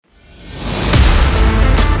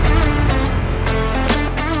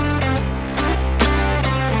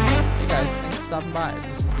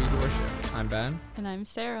I'm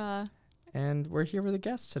Sarah. And we're here with a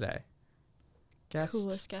guest today.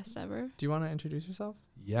 Coolest guest ever. Do you want to introduce yourself?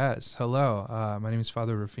 Yes. Hello. My name is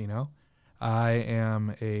Father Rufino. I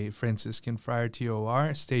am a Franciscan friar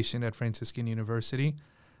TOR stationed at Franciscan University.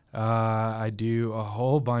 I do a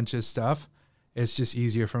whole bunch of stuff. It's just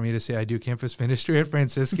easier for me to say I do campus ministry at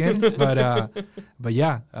Franciscan. but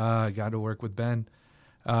yeah, got to work with Ben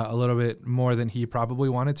a little bit more than he probably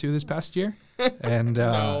wanted to this past year. And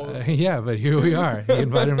No. yeah, but here we are. He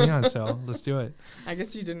invited me on, so let's do it. I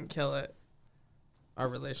guess you didn't kill it. Our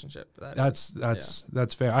relationship. That's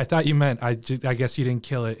fair. I thought you meant I guess you didn't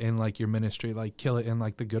kill it in like your ministry, like kill it in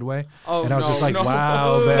like the good way. Oh, and I was just like, no.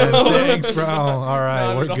 wow, Ben, thanks, bro. All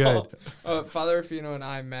right, we're good. Father Rufino and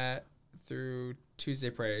I met through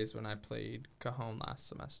Tuesday Praise when I played Cajon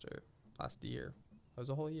last year. It was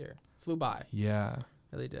a whole year. Flew by. Yeah.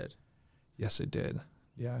 Really did. Yes, it did.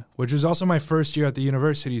 Yeah. Which was also my first year at the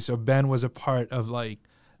university. So Ben was a part of like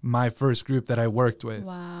my first group that I worked with.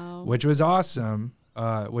 Wow. Which was awesome.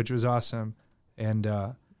 And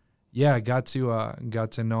yeah, got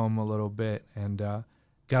to know him a little bit and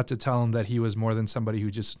got to tell him that he was more than somebody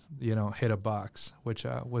who just, hit a box, which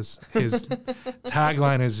was his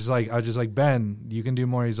tagline is just like, I was just like, Ben, you can do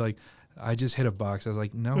more. He's like, I just hit a box. I was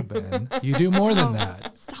like, no, Ben, you do more than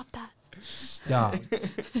that. Stop that. Stop.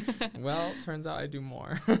 Well, turns out I do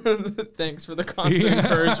more. Thanks for the constant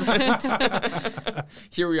encouragement.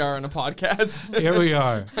 Here we are on a podcast. Here we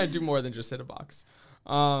are. I do more than just hit a box.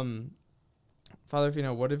 Father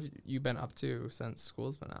Rufino, what have you been up to since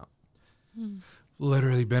school's been out?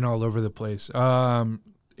 Literally been all over the place.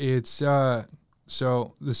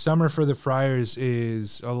 So the summer for the friars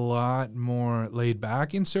is a lot more laid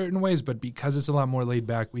back in certain ways, but because it's a lot more laid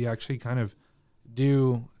back, we actually kind of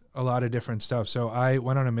do a lot of different stuff. So I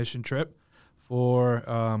went on a mission trip for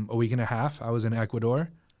a week and a half. I was in Ecuador.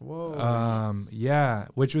 Whoa. Nice. Yeah,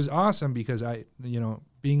 which was awesome because I,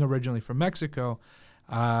 being originally from Mexico,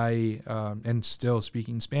 and still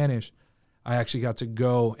speaking Spanish, I actually got to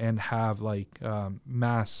go and have like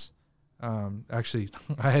mass. Actually,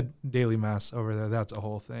 I had daily mass over there. That's a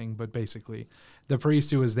whole thing. But basically, the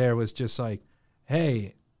priest who was there was just like,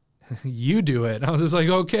 hey, you do it. And I was just like,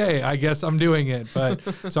 okay, I guess I'm doing it. But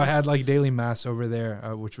so I had like daily mass over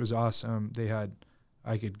there, which was awesome.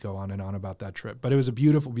 I could go on and on about that trip, but it was a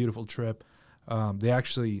beautiful, beautiful trip. They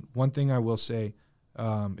actually, one thing I will say,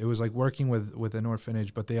 it was like working with an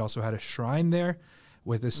orphanage, but they also had a shrine there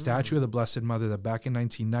with a statue of the Blessed Mother that back in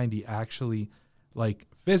 1990 actually like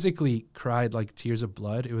physically cried like tears of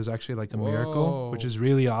blood. It was actually like a miracle, which is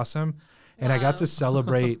really awesome. And I got to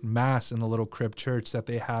celebrate mass in the little crypt church that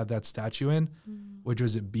they had that statue in, which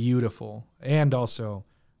was beautiful. And also,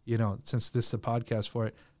 since this is the podcast for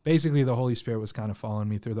it, basically the Holy Spirit was kind of following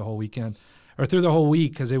me through the whole weekend or through the whole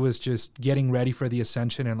week because it was just getting ready for the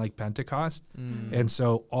Ascension and like Pentecost. And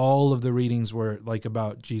so all of the readings were like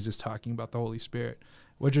about Jesus talking about the Holy Spirit,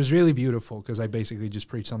 which was really beautiful because I basically just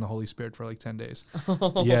preached on the Holy Spirit for like 10 days.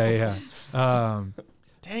 Yeah.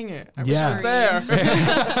 Dang it. I wish I was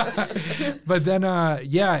there. But then,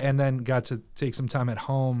 and then got to take some time at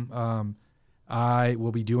home. I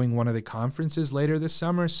will be doing one of the conferences later this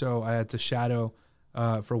summer, so I had to shadow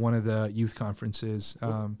for one of the youth conferences,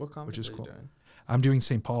 what conference which is are cool. you doing? I'm doing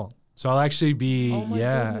St. Paul. So I'll actually be, Oh my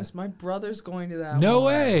goodness, my brother's going to that No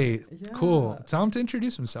one. way. Yeah. Cool. Tell him to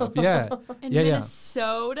introduce himself. Yeah. In Yeah.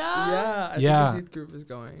 Minnesota? Yeah, I think Yeah. his youth group is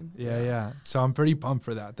going. Yeah. So I'm pretty pumped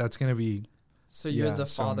for that. That's going to be, So you're the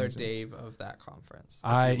so Father amazing. Dave of that conference.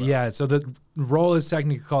 if you will. So the role is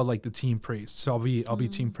technically called like the team priest. So I'll be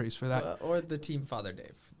team priest for that. Or the team Father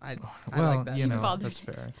Dave. I Well, like that. Father. that's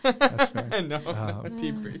fair. That's fair. no,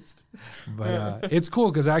 team priest. But it's cool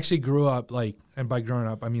because I actually grew up like, and by growing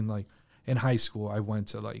up, I mean like in high school, I went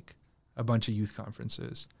to like a bunch of youth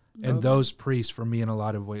conferences. And Okay. those priests for me in a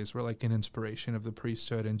lot of ways were like an inspiration of the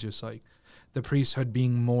priesthood and just like the priesthood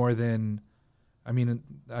being more than, I mean,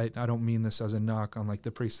 I don't mean this as a knock on like the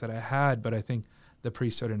priests that I had, but I think the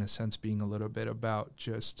priesthood in a sense being a little bit about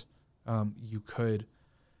just you could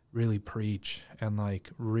really preach and like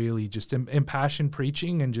really just impassioned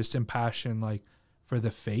preaching and just impassion like for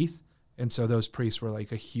the faith. And so those priests were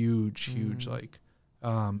like a huge like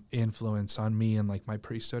influence on me and like my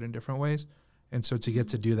priesthood in different ways. And so to get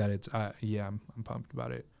to do that, it's I'm pumped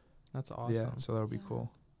about it. That's awesome. Yeah, so that'll be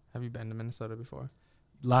cool. Have you been to Minnesota before?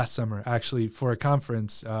 Last summer, actually, for a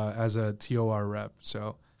conference as a TOR rep.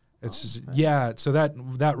 So it's okay. so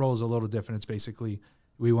that role is a little different. It's basically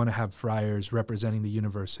we want to have friars representing the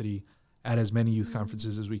university at as many youth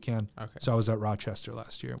conferences as we can. Okay. So I was at Rochester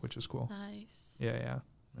last year, which was cool. Nice. Yeah.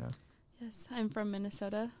 Yes, I'm from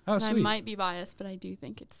Minnesota. Oh, And sweet. I might be biased, but I do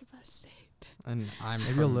think it's the best state. And I'm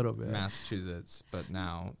Maybe from a little bit. Massachusetts, but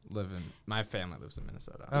now my family lives in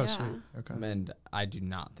Minnesota. Oh, Yeah. sweet. Okay. And I do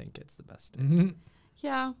not think it's the best state. Mm-hmm.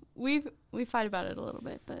 Yeah, we fight about it a little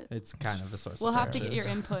bit, but It's kind of a source we'll of have to tension. get your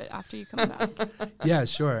input after you come back. Yeah,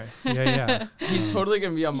 sure. Yeah. He's totally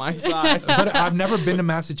going to be on my side. But I've never been to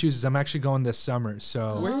Massachusetts. I'm actually going this summer.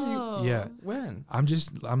 So Where are you? Oh. yeah, When?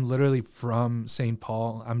 I'm literally from St.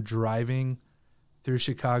 Paul. I'm driving through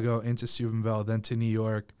Chicago into Steubenville, then to New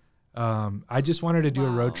York. I just wanted to do a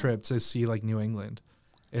Wow. road trip to see like New England.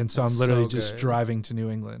 And so That's I'm literally so just good. driving to New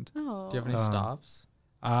England. Oh. Do you have any stops?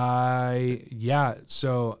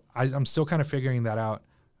 So I'm still kind of figuring that out.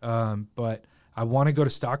 But I want to go to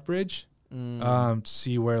Stockbridge, to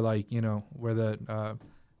see where where the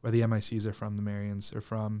MICs are from, the Marians are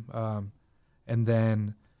from. And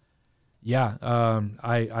then,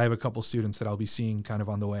 I have a couple students that I'll be seeing kind of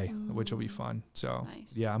on the way, which will be fun. So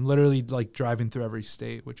Nice. yeah, I'm literally like driving through every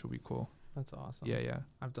state, which will be cool. That's awesome. Yeah.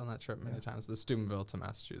 I've done that trip many times. The Steubenville to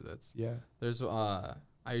Massachusetts. Yeah. There's I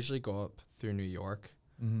usually go up through New York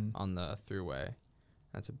Mm-hmm. on the throughway.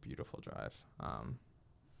 That's a beautiful drive. I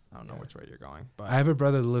don't know which way you're going, but I have a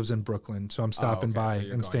brother that lives in Brooklyn, so I'm stopping okay, by so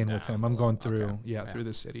you're and going staying with down him. a I'm going little- through, okay. Yeah. through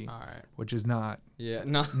the city, all right. which is not Yeah,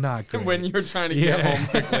 no. great. When you're trying to get Yeah. home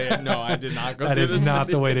quickly, no, I did not go That through is the not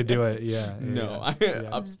city. the way to do it. Yeah. No, Yeah.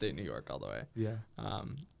 upstate New York all the way. Yeah.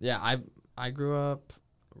 I grew up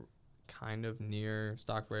kind of near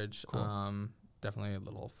Stockbridge. Cool. Definitely a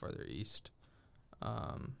little further east.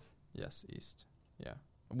 Yes, east. Yeah,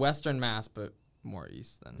 Western Mass, but more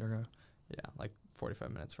east than Okay. yeah, like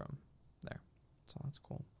 45 minutes from there. So that's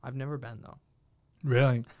cool. I've never been though.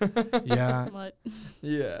 Really? Yeah. What?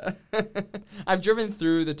 Yeah, I've driven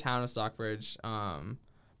through the town of Stockbridge, but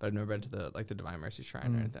I've never been to the Divine Mercy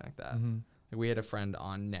Shrine or anything like that. Mm-hmm. Like, we had a friend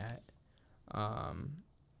on net.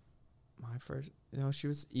 My first, she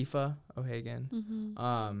was Aoife O'Hagan,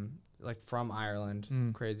 Mm-hmm. like from Ireland,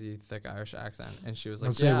 crazy thick Irish accent, and she was like,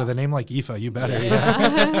 Let's say with a name like Aoife, you better.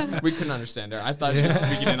 Yeah. we couldn't understand her. I thought she was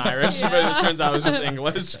speaking in Irish, but it turns out it was just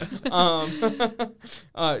English.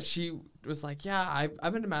 She was like, yeah,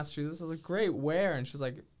 I've been to Massachusetts. I was like, great, where? And she was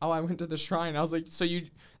like, oh, I went to the shrine. I was like,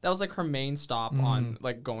 that was like her main stop on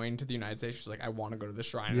like going to the United States. She was like, I want to go to the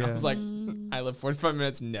shrine. And I was like, I live 45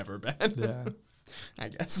 minutes, never been. Yeah. I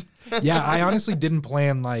guess. Yeah, I honestly didn't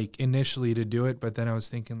plan like initially to do it, but then I was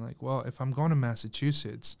thinking like, well, if I'm going to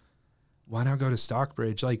Massachusetts, why not go to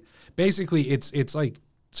Stockbridge? Like basically it's like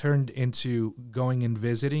turned into going and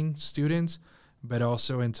visiting students, but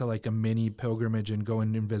also into like a mini pilgrimage and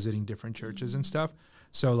going and visiting different churches and stuff.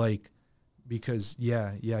 So like, because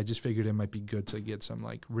I just figured it might be good to get some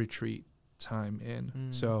like retreat time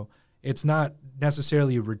in. So it's not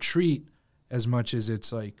necessarily a retreat as much as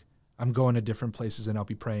it's like, I'm going to different places and I'll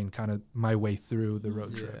be praying kind of my way through the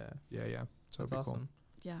road trip. Yeah. So That's it'll be awesome.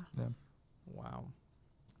 Yeah. Wow.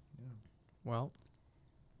 Yeah. Well,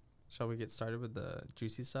 shall we get started with the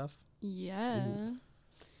juicy stuff? Yeah.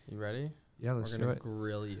 You ready? Yeah, let's We're do gonna it.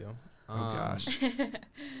 grill you. Oh gosh.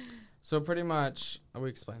 So pretty much, we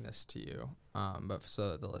explained this to you, but so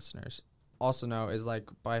that the listeners also know is like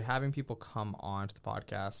by having people come on to the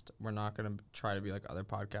podcast, we're not gonna try to be like other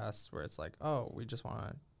podcasts where it's like, oh, we just want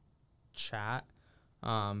to chat,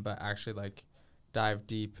 but actually like dive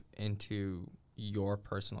deep into your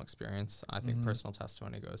personal experience. I think personal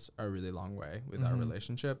testimony goes a really long way with our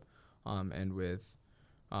relationship, and with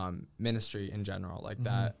ministry in general. Like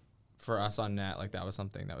that for us on net, like that was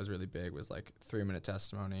something that was really big, was like 3-minute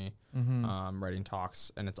testimony, writing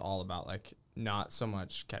talks, and it's all about like not so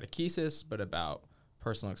much catechesis, but about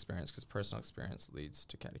personal experience, because personal experience leads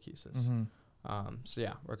to catechesis. So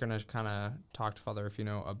yeah, we're gonna kind of talk to Father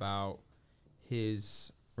Rufino about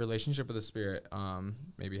his relationship with the Spirit,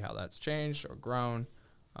 maybe how that's changed or grown,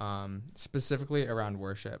 specifically around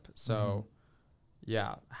worship. So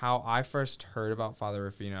yeah, how I first heard about Father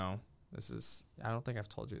Rufino, I don't think I've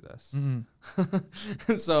told you this.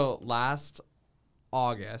 So last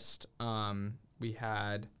August, we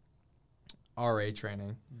had RA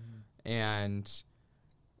training, and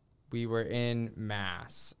we were in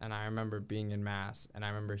Mass, and I remember being in Mass, and I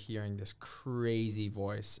remember hearing this crazy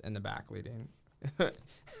voice in the back leading,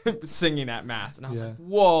 singing at Mass, and I was like,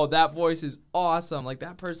 whoa, that voice is awesome. Like,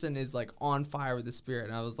 that person is, like, on fire with the Spirit,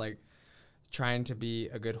 and I was, like, trying to be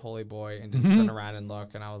a good holy boy and just turn around and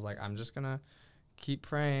look, and I was like, I'm just going to keep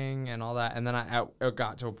praying and all that, and then it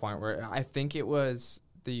got to a point where I think it was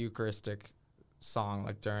the Eucharistic song,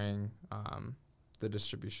 like, during the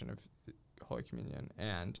distribution of Holy Communion,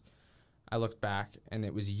 and I looked back and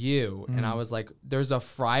it was you, and I was like, there's a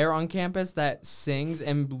friar on campus that sings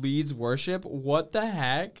and leads worship. What the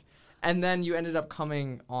heck? And then you ended up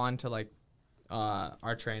coming on to like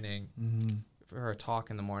our training Mm-hmm. for her talk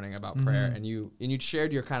in the morning about prayer, and you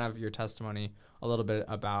shared your kind of your testimony a little bit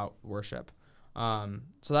about worship. So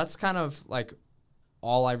that's kind of like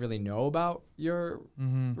all I really know about your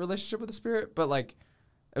relationship with the Spirit. But like,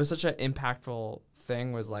 it was such an impactful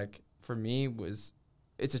thing. Was like for me was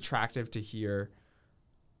it's attractive to hear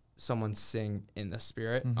someone sing in the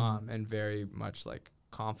Spirit, and very much like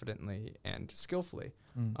confidently and skillfully.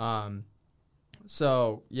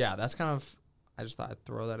 So yeah, that's kind of, I just thought I'd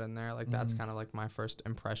throw that in there. Like that's kind of like my first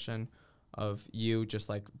impression of you just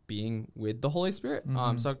like being with the Holy Spirit.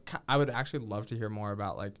 So I would actually love to hear more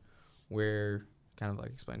about like where, kind of like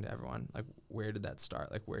explain to everyone, like where did that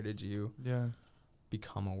start? Like where did you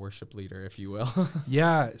become a worship leader, if you will?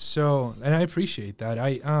 Yeah. So, and I appreciate that.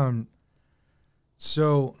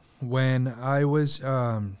 So when I was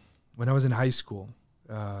in high school,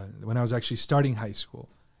 when I was actually starting high school,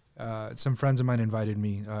 some friends of mine invited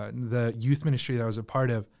me. The youth ministry that I was a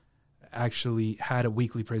part of actually had a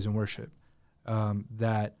weekly praise and worship.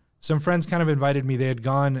 That some friends kind of invited me. They had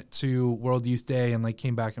gone to World Youth Day and like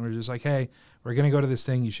came back and were just like, "Hey, we're gonna go to this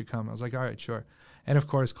thing. You should come." I was like, "All right, sure." And of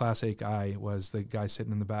course, Class A guy was the guy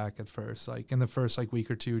sitting in the back at first, like in the first like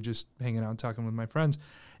week or two, just hanging out and talking with my friends.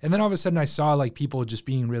 And then all of a sudden, I saw like people just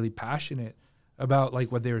being really passionate about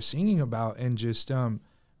like what they were singing about and just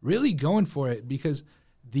really going for it, because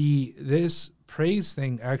this praise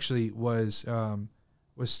thing actually was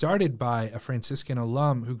started by a Franciscan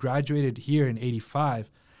alum who graduated here in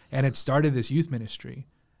 '85, and it started this youth ministry,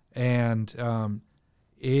 and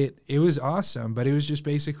it was awesome. But it was just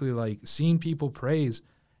basically like seeing people praise,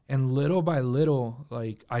 and little by little,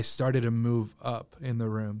 like I started to move up in the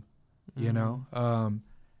room, you know,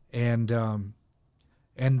 and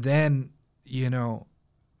then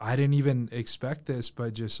I didn't even expect this,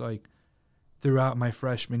 but just like throughout my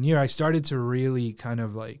freshman year, I started to really kind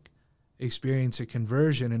of like experience a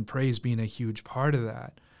conversion, and praise being a huge part of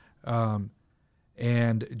that.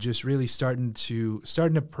 And just really starting to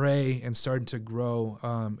pray and starting to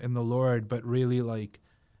grow in the Lord. But really like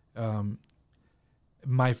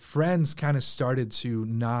my friends kind of started to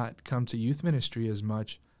not come to youth ministry as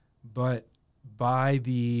much, but by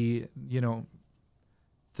the,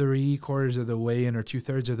 3/4 of the way in or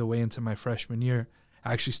 2/3 of the way into my freshman year,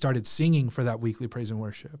 I actually started singing for that weekly praise and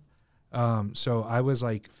worship. So I was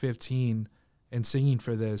like 15 and singing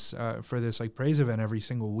for this like praise event every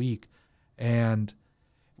single week. And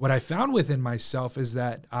what I found within myself is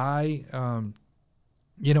that I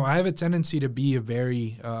have a tendency to be a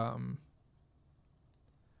very,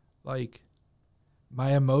 like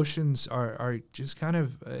my emotions are just kind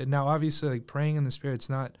of, now obviously like praying in the Spirit,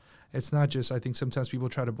 it's not just, I think sometimes people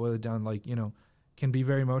try to boil it down, like, can be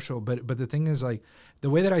very emotional, but the thing is like the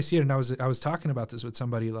way that I see it, and I was talking about this with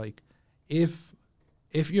somebody, like if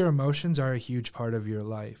your emotions are a huge part of your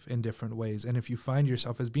life in different ways, and if you find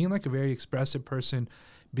yourself as being like a very expressive person,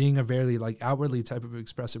 being a very like outwardly type of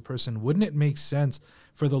expressive person, wouldn't it make sense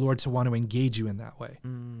for the Lord to want to engage you in that way?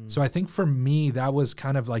 So I think for me, that was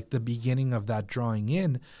kind of like the beginning of that drawing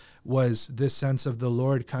in, was this sense of the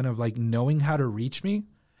Lord kind of like knowing how to reach me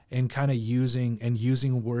and kind of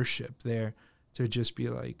using worship there to just be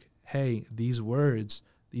like, hey, these words,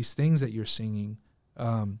 these things that you're singing,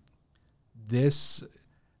 one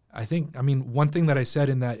thing that I said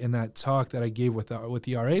in that talk that I gave with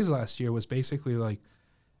the RAs last year was basically like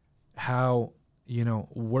how,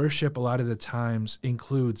 worship a lot of the times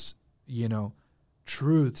includes,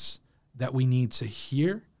 truths that we need to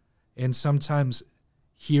hear, and sometimes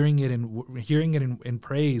hearing it in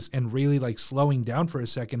praise and really like slowing down for a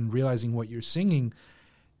second and realizing what you're singing,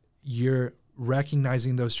 you're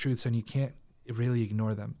recognizing those truths and you can't really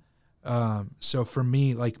ignore them. So for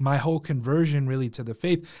me, like my whole conversion really to the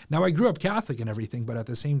faith, now I grew up Catholic and everything, but at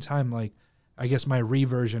the same time, like, I guess my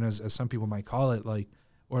reversion, as some people might call it, like,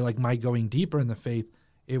 or like my going deeper in the faith,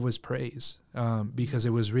 it was praise, because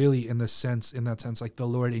it was really in that sense, like the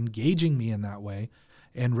Lord engaging me in that way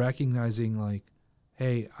and recognizing like,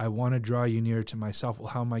 hey, I want to draw you near to myself. Well,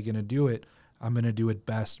 how am I going to do it? I'm going to do it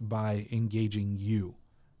best by engaging you,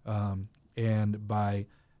 and by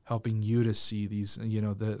helping you to see these,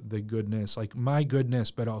 the goodness, like my goodness,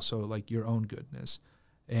 but also like your own goodness,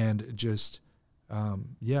 and just,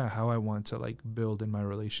 how I want to like build in my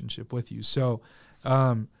relationship with you. So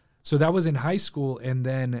that was in high school. And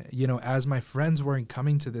then, as my friends weren't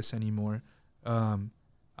coming to this anymore,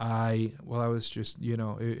 I was just,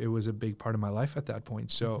 it was a big part of my life at that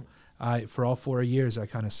point. So for all 4 years, I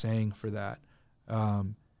kind of sang for that.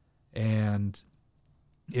 And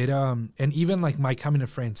it, and even like my coming to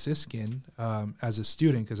Franciscan, as a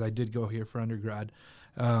student, cause I did go here for undergrad.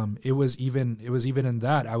 It was even in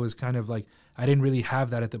that I was kind of like, I didn't really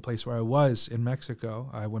have that at the place where I was in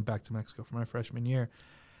Mexico. I went back to Mexico for my freshman year.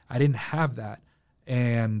 I didn't have that.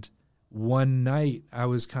 And one night I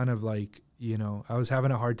was kind of like, you know, I was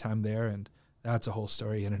having a hard time there, and that's a whole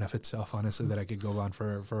story in and of itself, honestly, that I could go on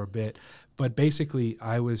for a bit. But basically,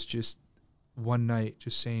 I was just one night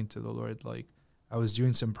just saying to the Lord, like, I was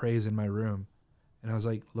doing some praise in my room, and I was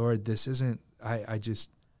like, Lord, this isn't, I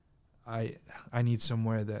need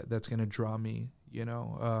somewhere that's going to draw me, you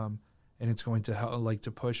know, and it's going to help, like,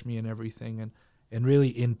 to push me and everything. And really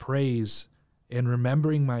in praise and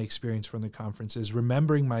remembering my experience from the conferences,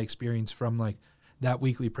 remembering my experience from, like, that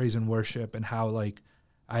weekly praise and worship, and how, like,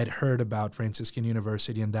 I had heard about Franciscan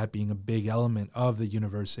University and that being a big element of the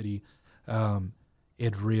university.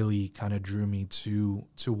 It really kind of drew me to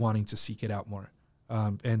wanting to seek it out more.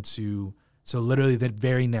 So literally the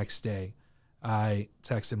very next day, I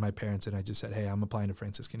texted my parents and I just said, hey, I'm applying to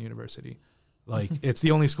Franciscan University. Like, it's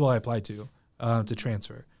the only school I applied to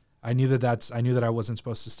transfer. I knew that I wasn't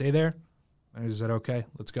supposed to stay there. I just said, okay,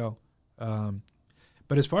 let's go.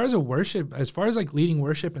 But as far as like leading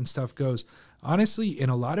worship and stuff goes, honestly, in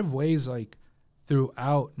a lot of ways, like,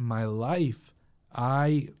 throughout my life,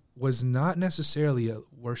 I was not necessarily a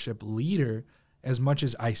worship leader as much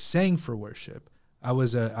as I sang for worship. I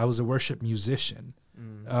was a worship musician.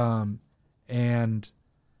 And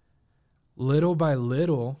little by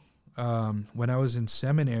little, when I was in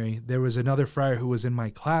seminary, there was another friar who was in my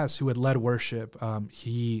class who had led worship.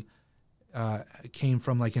 He came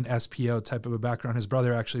from, like, an SPO type of a background. His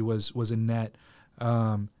brother actually was in net,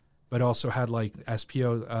 but also had, like,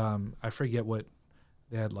 SPO. I forget what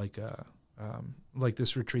they had, like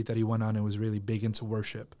this retreat that he went on and was really big into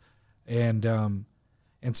worship, and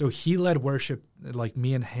so he led worship. Like,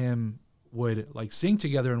 me and him would, like, sing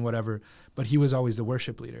together and whatever, but he was always the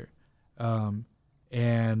worship leader.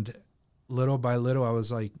 And little by little, I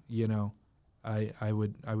was like, you know, I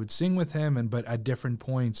would sing with him, but at different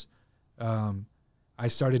points, I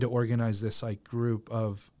started to organize this, like, group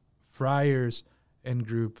of friars and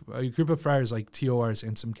a group of friars, like TORs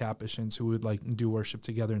and some Capuchins, who would, like, do worship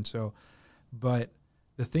together. And so, but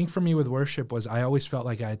the thing for me with worship was I always felt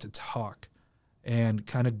like I had to talk, and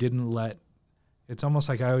kind of it's almost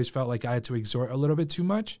like I always felt like I had to exhort a little bit too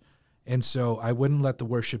much. And so I wouldn't let the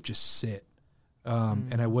worship just sit.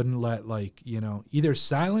 And I wouldn't let, like, you know, either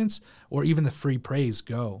silence or even the free praise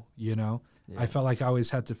go, you know. Yeah. I felt like I always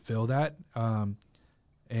had to fill that.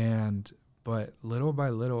 But little by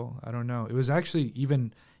little, I don't know. It was actually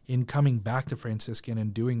even in coming back to Franciscan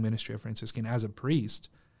and doing ministry at Franciscan as a priest,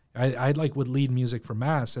 I like would lead music for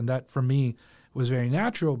Mass. And that for me was very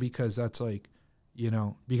natural, because that's, like, you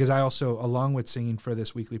know, because I also, along with singing for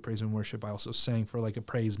this weekly praise and worship, I also sang for, like, a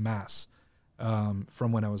praise Mass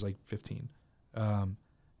from when I was, like, 15.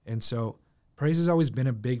 And so praise has always been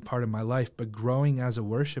a big part of my life, but growing as a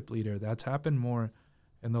worship leader, that's happened more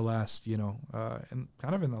in the last, you know, and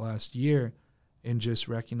kind of in the last year, in just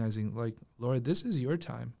recognizing, like, Lord, this is your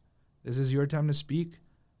time. This is your time to speak.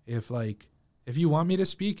 If you want me to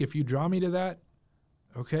speak, if you draw me to that,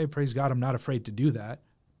 okay, praise God, I'm not afraid to do that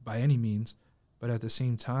by any means. But at the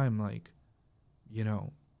same time, like, you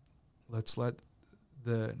know, let's let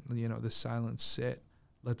the silence sit.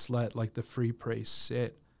 Let's let, like, the free praise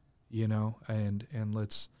sit, you know, and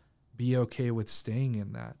let's be okay with staying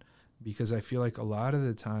in that, because I feel like a lot of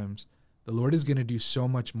the times the Lord is going to do so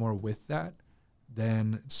much more with that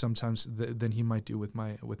than sometimes than he might do with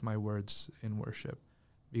my words in worship,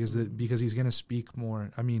 because he's going to speak more.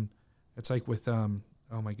 I mean, it's like with oh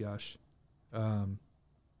my gosh,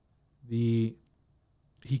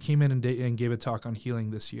 he came in and gave a talk on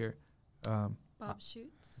healing this year. Bob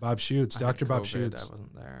Schutz, Dr. Bob Schutz. I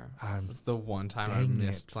wasn't there. It was the one time I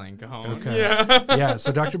missed playing Cajon. Okay. Yeah.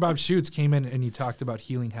 So Dr. Bob Schutz came in and he talked about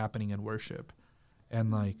healing happening in worship,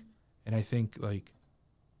 and I think, like,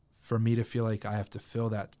 for me to feel like I have to fill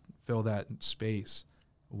that space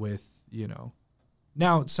with, you know,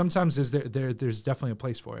 now sometimes there's definitely a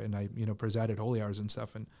place for it, and I, you know, preside at holy hours and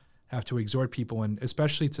stuff, and have to exhort people, and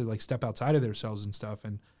especially to, like, step outside of themselves and stuff,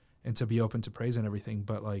 and to be open to praise and everything.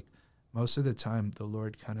 But, like, most of the time, the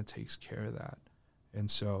Lord kind of takes care of that. And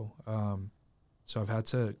so I've had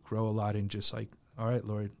to grow a lot in just, like, all right,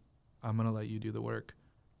 Lord, I'm going to let you do the work.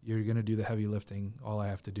 You're going to do the heavy lifting. All I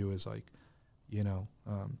have to do is, like, you know,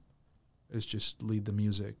 is just lead the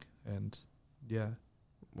music. And, yeah.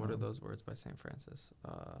 What are those words by St. Francis?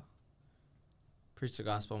 Preach the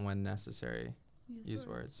gospel when necessary. Use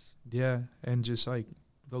words. Yeah, and just, like,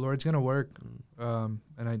 the Lord's going to work. And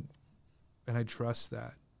I trust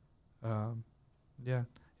that. Yeah.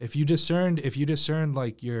 If you discerned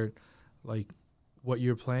like your, like, what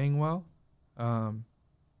you're playing well,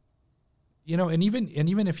 and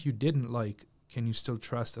even if you didn't, like, can you still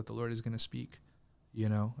trust that the Lord is going to speak,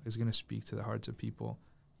 is going to speak to the hearts of people,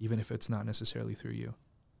 even if it's not necessarily through you.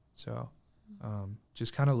 So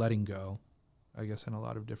just kind of letting go, I guess, in a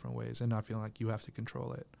lot of different ways, and not feeling like you have to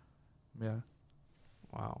control it. Yeah.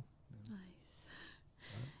 Wow. Nice.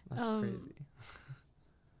 That's crazy.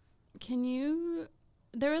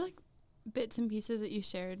 There were like bits and pieces that you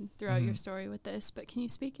shared throughout your story with this, but can you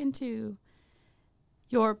speak into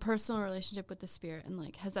your personal relationship with the Spirit, and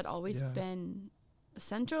like, has that always been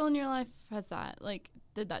central in your life? Has that, like,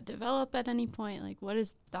 did that develop at any point? Like, what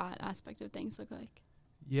does that aspect of things look like?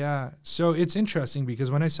 Yeah. So it's interesting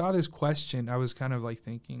because when I saw this question, I was kind of like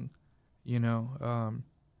thinking,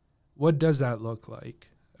 what does that look like?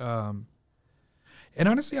 And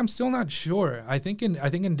honestly, I'm still not sure. I think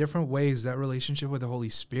in different ways that relationship with the Holy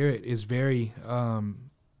Spirit is very,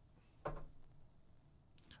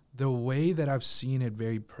 the way that I've seen it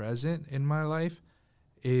very present in my life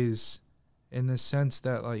is in the sense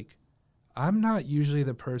that, like, I'm not usually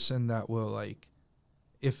the person that will, like,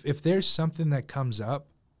 if there's something that comes up,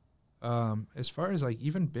 as far as like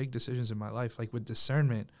even big decisions in my life, like with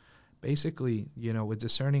discernment, basically, with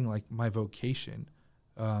discerning like my vocation,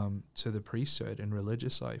 to the priesthood and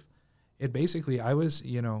religious life, it basically, I was,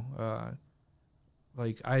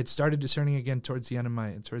 like I had started discerning again towards the end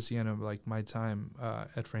of like my time,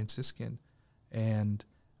 at Franciscan, and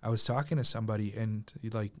I was talking to somebody, and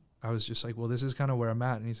I was just like, well, this is kind of where I'm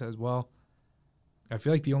at. And he says, well, I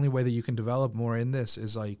feel like the only way that you can develop more in this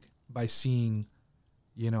is like by seeing,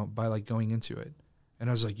 by like going into it. And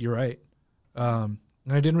I was like, you're right. And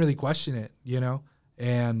I didn't really question it,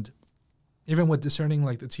 and even with discerning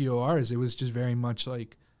like the TORs, it was just very much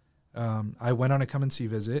like, I went on a come and see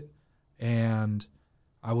visit, and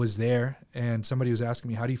I was there, and somebody was asking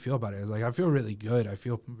me, how do you feel about it? I was like, I feel really good. I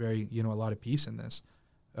feel very, a lot of peace in this.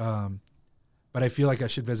 But I feel like I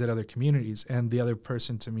should visit other communities. And the other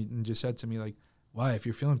person to me just said to me, like, why, if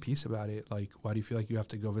you're feeling peace about it, like, why do you feel like you have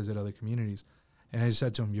to go visit other communities? And I just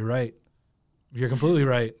said to him, you're right. You're completely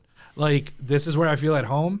right. Like, this is where I feel at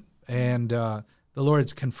home. And the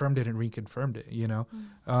Lord's confirmed it and reconfirmed it,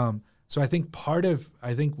 So I think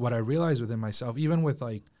what I realized within myself, even with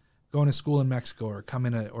like going to school in Mexico or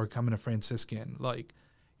coming to Franciscan, like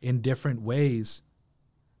in different ways,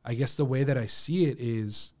 I guess the way that I see it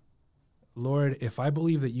is, Lord, if I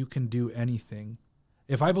believe that you can do anything,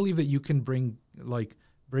 if I believe that you can bring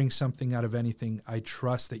something out of anything, I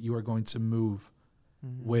trust that you are going to move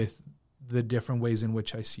with the different ways in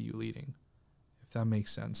which I see you leading, if that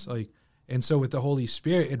makes sense. Like, and so with the Holy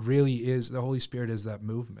Spirit, it really is, the Holy Spirit is that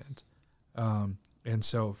movement. And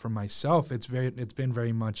so for myself, it's been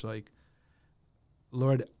very much like,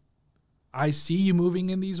 Lord, I see you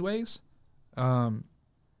moving in these ways. And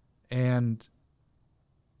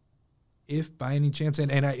if by any chance,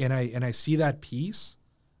 and I see that peace,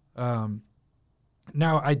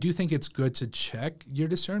 now I do think it's good to check your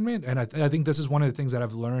discernment. And I think this is one of the things that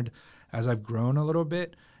I've learned as I've grown a little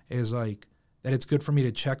bit, is like that it's good for me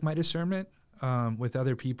to check my discernment, with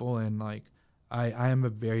other people. And like, I am a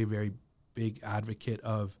very, very big advocate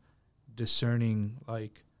of discerning,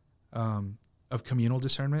 like, of communal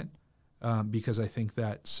discernment, because I think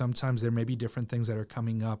that sometimes there may be different things that are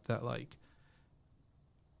coming up that like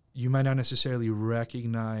you might not necessarily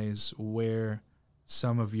recognize where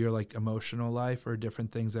some of your like emotional life or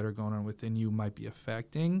different things that are going on within you might be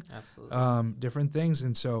affecting different things.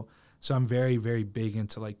 And so I'm very, very big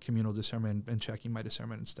into like communal discernment and checking my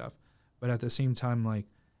discernment and stuff. But at the same time, like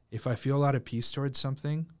if I feel a lot of peace towards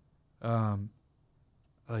something,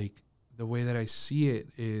 like the way that I see it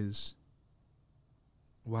is,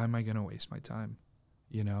 why am I going to waste my time?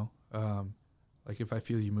 Like if I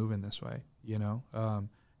feel you moving this way,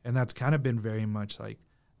 and that's kind of been very much like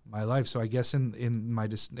my life. So I guess in my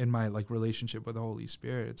like relationship with the Holy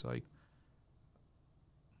Spirit, it's like,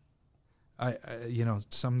 I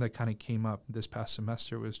something that kind of came up this past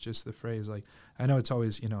semester was just the phrase, like, I know it's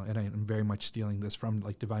always, and I'm very much stealing this from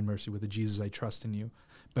like Divine Mercy with the Jesus, I trust in you.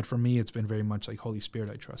 But for me, it's been very much like, Holy Spirit,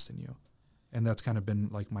 I trust in you. And that's kind of been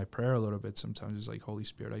like my prayer a little bit sometimes, is like, Holy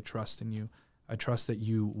Spirit, I trust in you. I trust that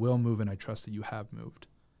you will move, and I trust that you have moved.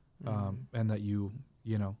 And that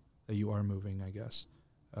that you are moving, I guess.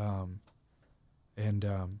 But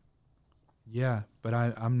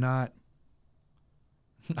I'm not,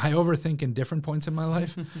 I overthink in different points in my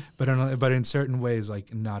life, but in certain ways,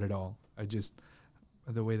 like not at all. I just,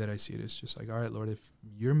 the way that I see it is just like, all right, Lord, if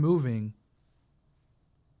you're moving,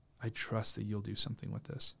 I trust that you'll do something with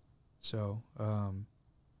this. So,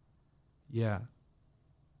 yeah.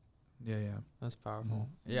 That's powerful.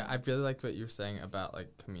 Yeah, I really like what you're saying about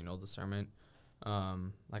like communal discernment,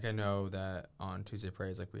 Like I know that on Tuesday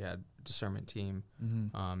Praise, like we had discernment team,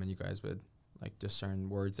 and you guys would like discern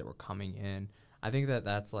words that were coming in. I think that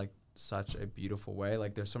that's like such a beautiful way.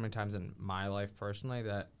 Like there's so many times in my life personally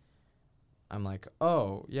that I'm like,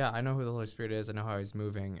 oh yeah, I know who the Holy Spirit is. I know how he's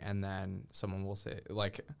moving. And then someone will say,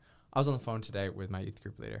 like, I was on the phone today with my youth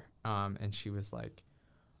group leader, and she was like,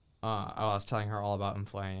 I was telling her all about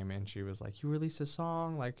Inflame, and she was like, you released a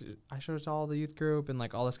song, like I showed it to all the youth group and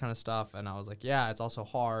like all this kind of stuff. And I was like, yeah, it's also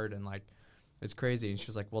hard and like it's crazy. And she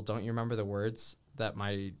was like, well, don't you remember the words that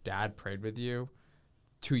my dad prayed with you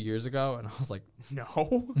 2 years ago? And I was like,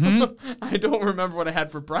 no, I don't remember what I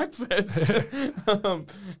had for breakfast.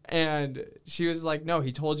 And she was like, no,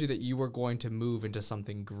 he told you that you were going to move into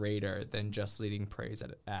something greater than just leading praise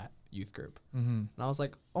at youth group. And I was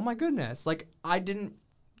like, oh my goodness. Like I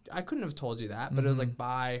couldn't have told you that, but it was like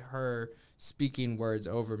by her speaking words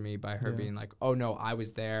over me, by her being like, oh no, I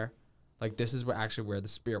was there. Like this is where the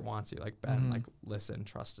Spirit wants you. Like Ben, like listen,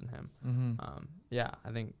 trust in him. Yeah,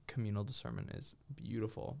 I think communal discernment is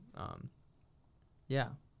beautiful. Yeah,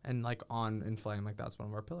 and like on Inflame, like that's one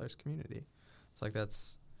of our pillars, community. It's like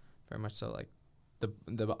that's very much so like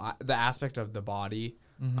the aspect of the body,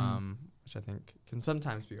 which I think can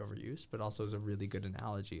sometimes be overused, but also is a really good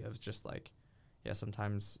analogy of just like, yeah,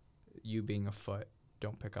 sometimes you being a foot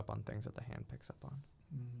don't pick up on things that the hand picks up on.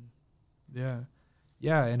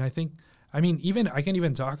 Yeah, and I think, I mean, I can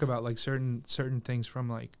even talk about like certain things from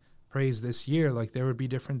like praise this year. Like there would be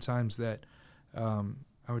different times that I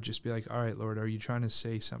would just be like, all right, Lord, are you trying to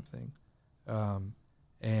say something?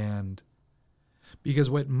 And because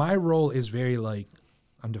what my role is very like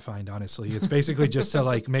undefined, honestly. It's basically just to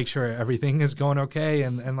like make sure everything is going okay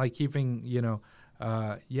and like keeping, kind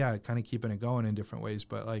of keeping it going in different ways.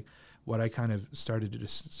 But like what I kind of started to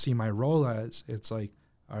just see my role as, it's like,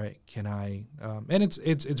 all right, can I, and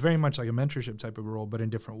it's very much like a mentorship type of role, but in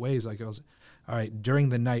different ways. Like I was, all right, during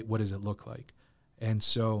the night, what does it look like? And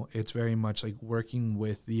so it's very much like working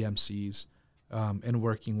with the MCs and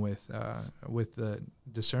working with the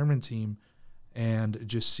discernment team and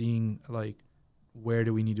just seeing like, where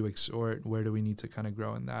do we need to exhort? Where do we need to kind of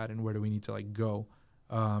grow in that? And where do we need to like go?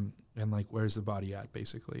 And like, where's the body at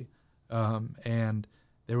basically? And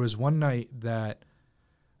there was one night that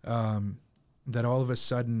all of a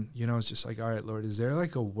sudden, it's just like, all right, Lord, is there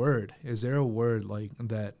like a word? Is there a word like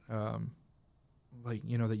that,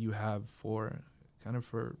 that you have for kind of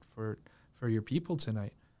for your people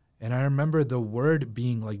tonight? And I remember the word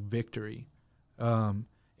being like victory.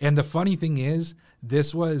 And the funny thing is,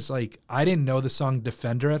 this was like, I didn't know the song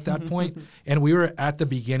Defender at that point, and we were at the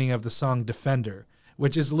beginning of the song Defender,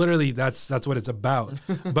 which is literally, that's what it's about.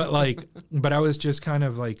 But I was just kind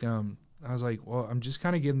of like, I was like, well, I'm just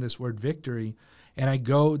kind of getting this word victory. And I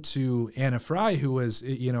go to Anna Fry, who was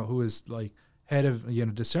like head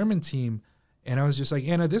of, discernment team. And I was just like,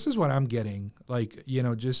 Anna, this is what I'm getting. Like,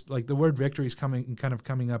 just like the word victory is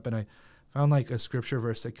coming up. And I found like a scripture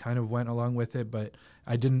verse that kind of went along with it, but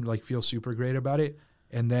I didn't like feel super great about it.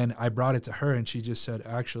 And then I brought it to her and she just said,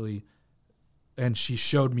 actually, and she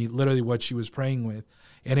showed me literally what she was praying with.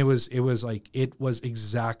 And it was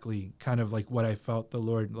exactly kind of like what I felt the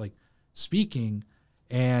Lord like speaking.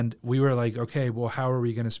 And we were like, okay, well, how are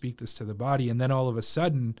we going to speak this to the body? And then all of a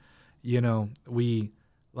sudden, we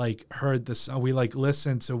like heard the song, we like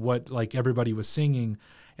listened to what like everybody was singing.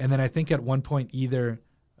 And then I think at one point either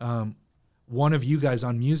one of you guys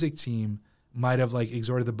on music team might have like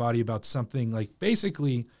exhorted the body about something, like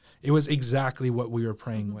basically it was exactly what we were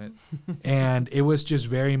praying with. And it was just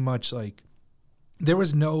very much like there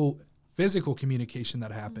was no physical communication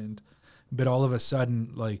that happened, but all of a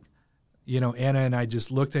sudden, like, Anna and I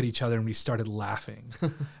just looked at each other and we started laughing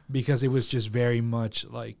because it was just very much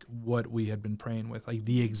like what we had been praying with, like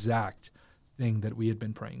the exact thing that we had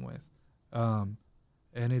been praying with.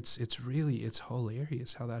 And it's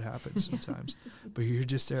hilarious how that happens sometimes. But you're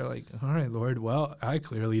just there like, all right, Lord, well, I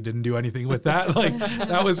clearly didn't do anything with that. Like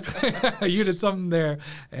that was, you did something there.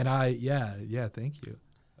 And thank you.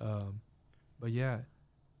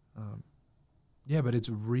 But it's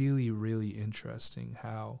really, really interesting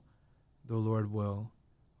how the Lord will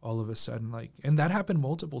all of a sudden like, and that happened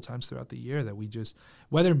multiple times throughout the year that we just,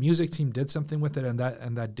 whether music team did something with it and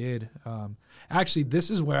that did, actually this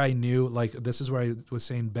is where I knew, like, this is where I was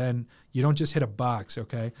saying, Ben, you don't just hit a box.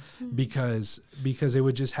 Okay. Because it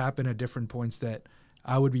would just happen at different points that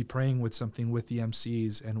I would be praying with something with the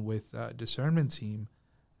MCs and with discernment team.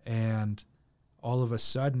 And all of a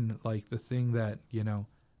sudden, like the thing that,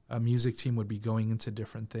 a music team would be going into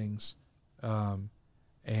different things.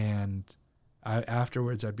 And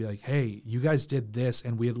afterwards I'd be like, hey, you guys did this,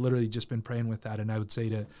 and we had literally just been praying with that, and I would say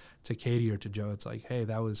to Katie or to Joe, it's like, hey,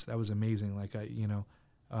 that was amazing, like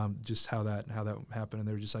just how that happened, and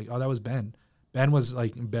they were just like, oh, that was Ben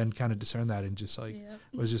kind of discerned that and just like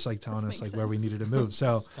was just like telling us like where we needed to move.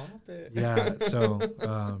 So yeah,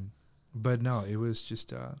 so but no, it was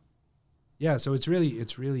just so it's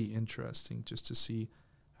really interesting just to see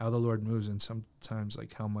how the Lord moves, and sometimes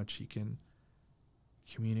like how much he can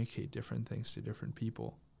communicate different things to different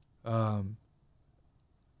people. And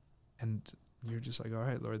you're just like, all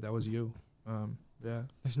right, Lord, that was you. Yeah.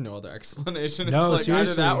 There's no other explanation. No, it's like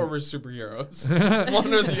seriously. either that or we're superheroes.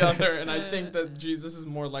 One or the other. And I think that Jesus is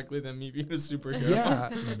more likely than me being a superhero. Yeah,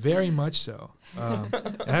 very much so. And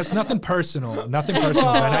that's nothing personal. Nothing personal.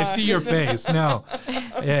 And I see your face. No.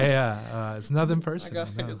 Yeah. It's nothing personal.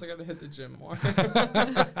 I guess I got to hit the gym more.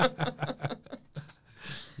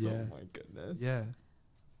 Yeah. Oh, my goodness. Yeah.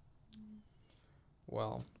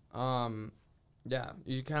 Well, yeah,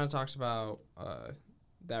 you kind of talked about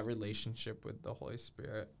that relationship with the Holy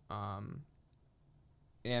Spirit,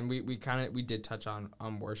 and we did touch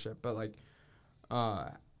on worship, but like,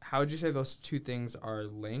 how would you say those two things are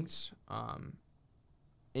linked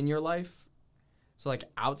in your life? So like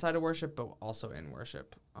outside of worship, but also in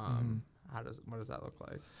worship. What does that look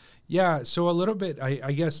like? Yeah, so a little bit,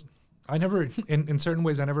 I guess. I never, in certain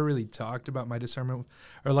ways, I never really talked about my discernment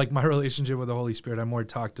or like my relationship with the Holy Spirit. I more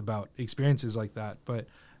talked about experiences like that. But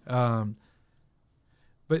I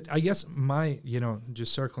guess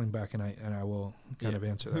just circling back, and I will kind of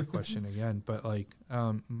answer that question again. But like,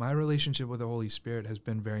 my relationship with the Holy Spirit has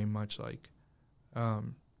been very much like,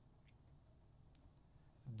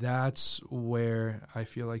 that's where I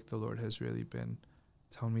feel like the Lord has really been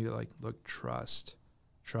telling me to like, look, trust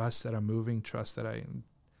that I'm moving, trust that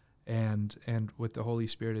and with the Holy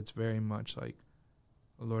Spirit, it's very much like,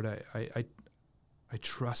 Lord, I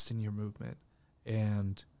trust in your movement,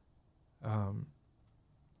 and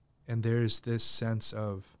there's this sense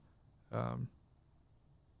of,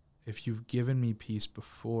 if you've given me peace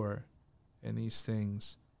before in these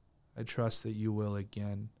things, I trust that you will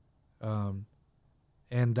again, and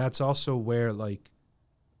that's also where like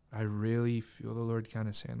I really feel the Lord kind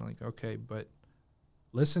of saying like, okay, but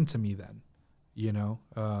listen to me then. You know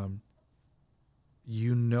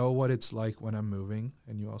what it's like when I'm moving,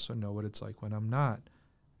 and you also know what it's like when I'm not.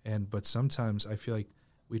 But sometimes I feel like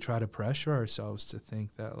we try to pressure ourselves to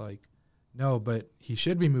think that like, no, but he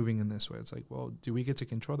should be moving in this way. It's like, well, do we get to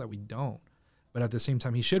control that? We don't. But at the same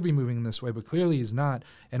time, he should be moving in this way, but clearly he's not.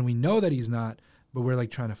 And we know that he's not, but we're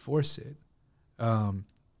like trying to force it. And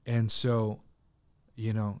so,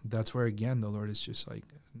 that's where, again, the Lord is just like,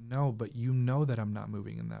 no, but you know that I'm not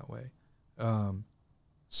moving in that way.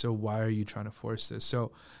 So why are you trying to force this?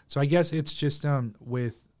 So I guess it's just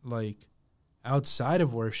with like outside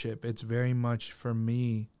of worship, it's very much for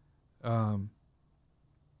me, like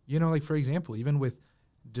for example, even with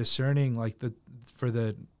discerning like for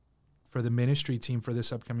the ministry team for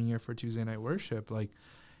this upcoming year for Tuesday night worship, like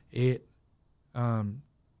it in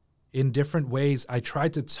different ways, I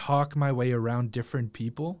tried to talk my way around different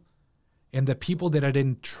people, and the people that I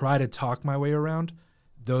didn't try to talk my way around,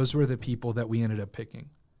 those were the people that we ended up picking,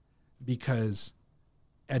 because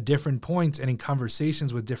at different points and in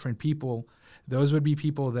conversations with different people, those would be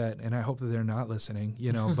people that, and I hope that they're not listening,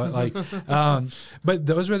 but like, but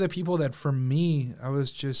those were the people that for me, I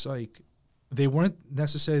was just like, they weren't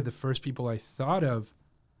necessarily the first people I thought of,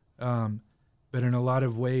 but in a lot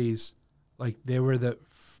of ways, like they were the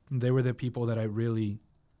people that I really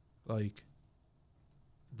like,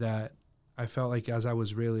 that I felt like as I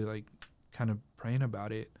was really like kind of praying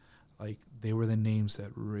about it, like they were the names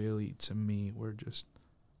that really to me were just,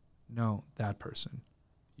 no, that person,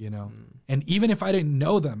 and even if I didn't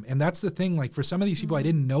know them, and that's the thing, like for some of these people I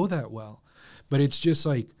didn't know that well, but it's just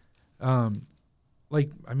like, for some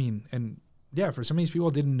of these people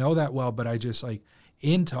I didn't know that well, but I just like,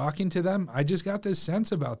 in talking to them, I just got this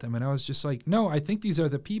sense about them, and I was just like, no, I think these are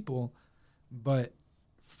the people, but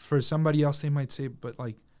for somebody else they might say, but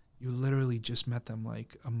like, you literally just met them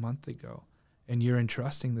like a month ago, and you're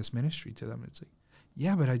entrusting this ministry to them. It's like,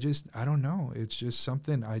 yeah, but I don't know. It's just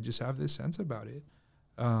something, I just have this sense about it.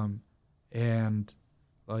 And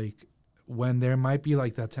like when there might be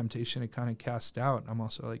like that temptation to kind of cast out, I'm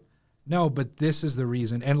also like, no, but this is the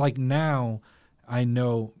reason. And like now I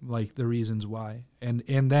know like the reasons why. And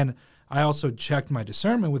then I also checked my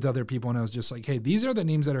discernment with other people, and I was just like, hey, these are the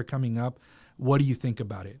names that are coming up. What do you think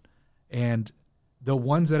about it? And the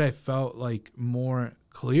ones that I felt like more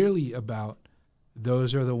clearly about,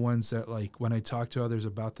 those are the ones that, like, when I talk to others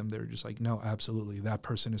about them, they're just like, no, absolutely, that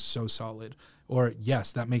person is so solid. Or,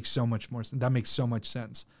 yes, that makes so much more sense. That makes so much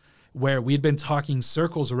sense. Where we'd been talking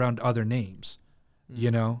circles around other names,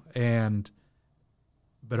 you know,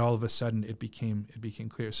 but all of a sudden it became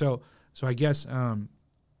clear. So I guess,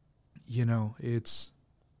 you know, it's,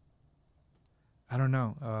 I don't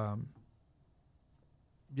know.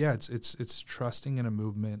 Yeah, it's trusting in a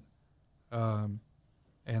movement, and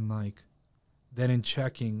like, then in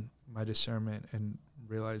checking my discernment and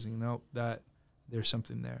realizing, nope, that there's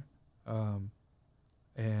something there.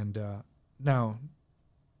 Now,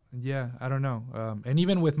 yeah, I don't know. And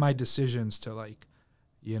even with my decisions to, like,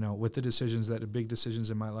 you know, with the decisions the big decisions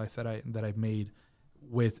in my life that I've made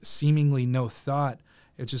with seemingly no thought,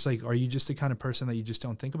 it's just like, are you just the kind of person that you just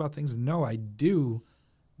don't think about things? No, I do.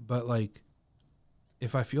 But like,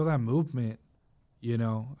 if I feel that movement, you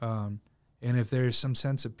know, and if there's some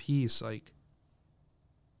sense of peace, like,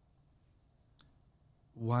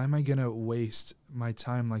 why am I going to waste my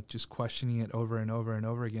time, like, just questioning it over and over and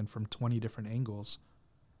over again from 20 different angles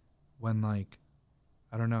when, like,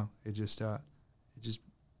 I don't know, it just,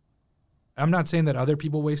 I'm not saying that other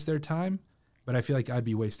people waste their time, but I feel like I'd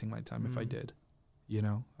be wasting my time if I did, you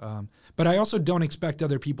know? But I also don't expect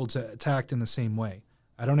other people to act in the same way.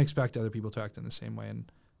 I don't expect other people to act in the same way.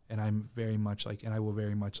 And I'm very much like, and I will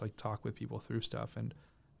very much like talk with people through stuff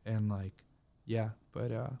and like, yeah,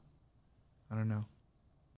 but, I don't know.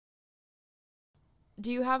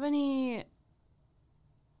 Do you have any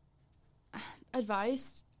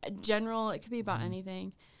advice? General, it could be about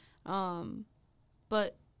anything,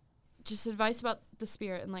 but just advice about the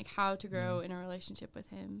Spirit and like how to grow in a relationship with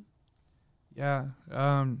Him. Yeah,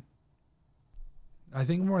 I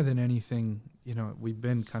think more than anything, you know, we've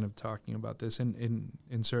been kind of talking about this, and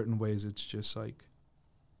in certain ways, it's just like,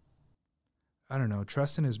 I don't know,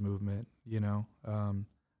 trust in His movement, you know,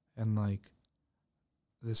 and like,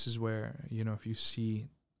 this is where, you know, if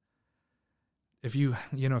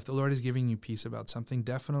the Lord is giving you peace about something,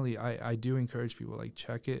 definitely I do encourage people, like,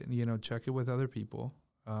 check it with other people,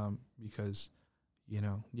 because, you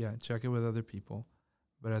know, yeah, check it with other people,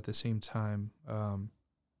 but at the same time,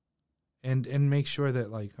 and make sure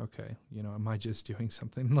that, like, okay, you know, am I just doing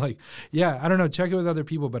something, like, yeah, I don't know, check it with other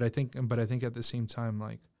people, but I think at the same time,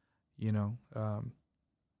 like, you know,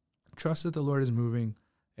 trust that the Lord is moving,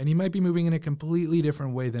 and He might be moving in a completely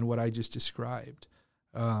different way than what I just described.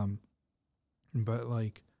 But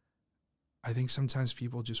like, I think sometimes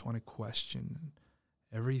people just want to question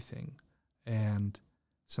everything, and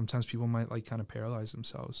sometimes people might, like, kind of paralyze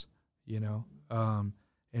themselves, you know,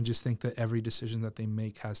 and just think that every decision that they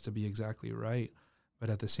make has to be exactly right. But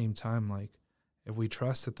at the same time, like, if we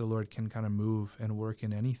trust that the Lord can kind of move and work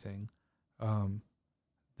in anything,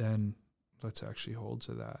 then let's actually hold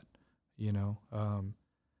to that, you know,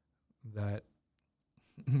 that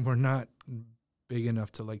we're not big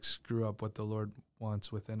enough to, like, screw up what the Lord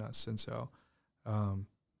wants within us. And so,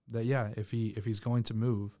 that, yeah, if he's going to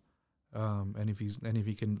move, and if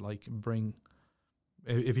he can, like, bring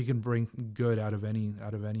good out of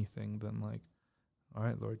anything, then, like, all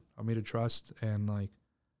right, Lord, help me to trust, and, like,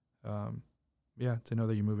 yeah, to know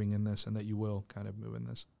that you're moving in this and that you will kind of move in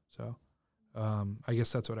this. So, I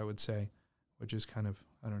guess that's what I would say, which is kind of,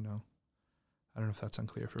 I don't know if that's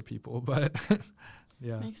unclear for people, but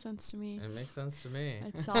yeah. Makes sense to me. It makes sense to me.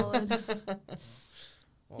 It's solid.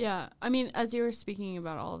 Well, yeah. I mean, as you were speaking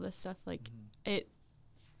about all of this stuff, like,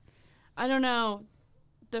 I don't know,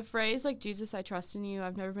 the phrase, like, Jesus, I trust in you,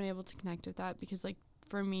 I've never been able to connect with that, because, like,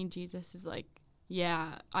 for me, Jesus is, like,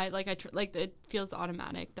 yeah, it feels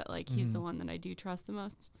automatic that, like, He's the one that I do trust the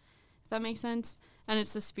most, if that makes sense. And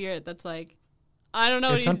it's the Spirit that's, like, I don't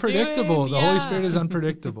know. It's unpredictable. The Holy Spirit is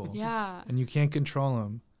unpredictable. Yeah. And you can't control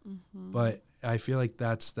Him. Mm-hmm. But I feel like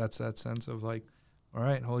that's that sense of, like, all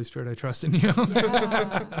right, Holy Spirit, I trust in you.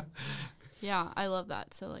 Yeah. Yeah, I love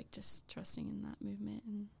that. So, like, just trusting in that movement.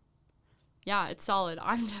 And yeah, it's solid.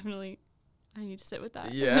 I need to sit with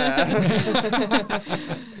that. Yeah.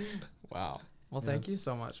 Wow. Well, thank you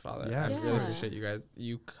so much, Father. Yeah. I really appreciate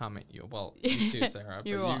you coming. Well, you too, Sarah.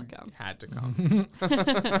 You're but welcome. You had to come.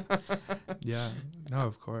 Yeah. No,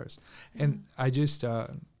 of course. And I just, I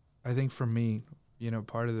think for me, you know,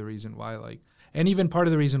 part of the reason why, like, and even part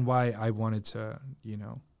of the reason why I wanted to, you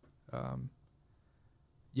know,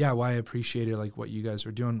 why I appreciated, like, what you guys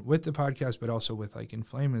were doing with the podcast, but also with, like,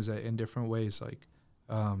 Inflame, is that in different ways, like,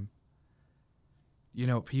 you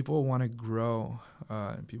know, people want to grow.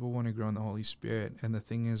 People want to grow in the Holy Spirit. And the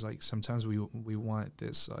thing is, like, sometimes we want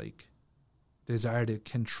this, like, desire to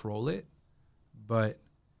control it, but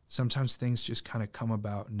sometimes things just kind of come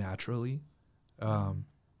about naturally.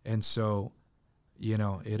 And so you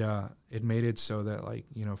know, it made it so that like,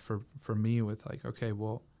 you know, for me with like, okay,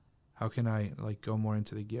 well, how can I like go more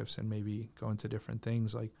into the gifts and maybe go into different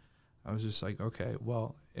things? Like, I was just like, okay,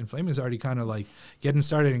 well, Inflame is already kind of like getting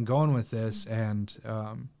started and going with this. And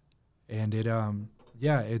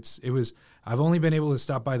I've only been able to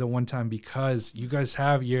stop by the one time because you guys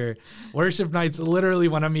have your worship nights literally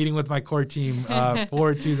when I'm meeting with my core team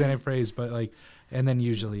for Tuesday Night Praise, but like, and then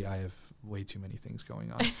usually I have way too many things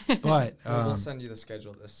going on. But we'll send you the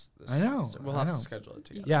schedule this I know. semester. We'll have to schedule it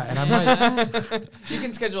together. Yeah, and I might. You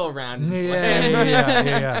can schedule around.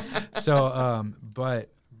 Yeah. So, but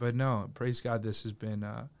no, praise God, this has been.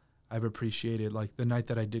 I've appreciated like the night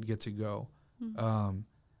that I did get to go.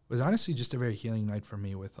 Was honestly just a very healing night for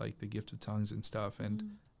me with like the gift of tongues and stuff,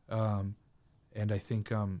 and I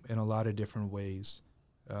think in a lot of different ways,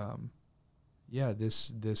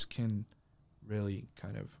 this can really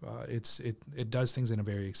kind of it does things in a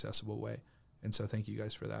very accessible way, and so thank you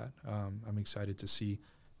guys for that. I'm excited to see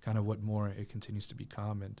kind of what more it continues to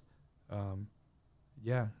become, and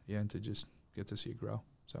and to just get to see it grow.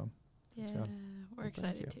 So we're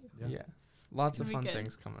excited too. Yeah. Lots of fun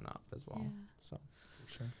things coming up as well. Yeah. So.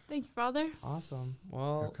 Sure. Thank you, Father. Awesome.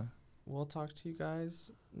 Well, we'll talk to you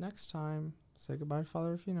guys next time. Say goodbye to Father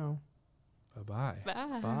Rufino. Bye-bye.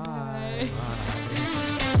 Bye. Bye.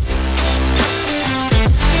 Bye.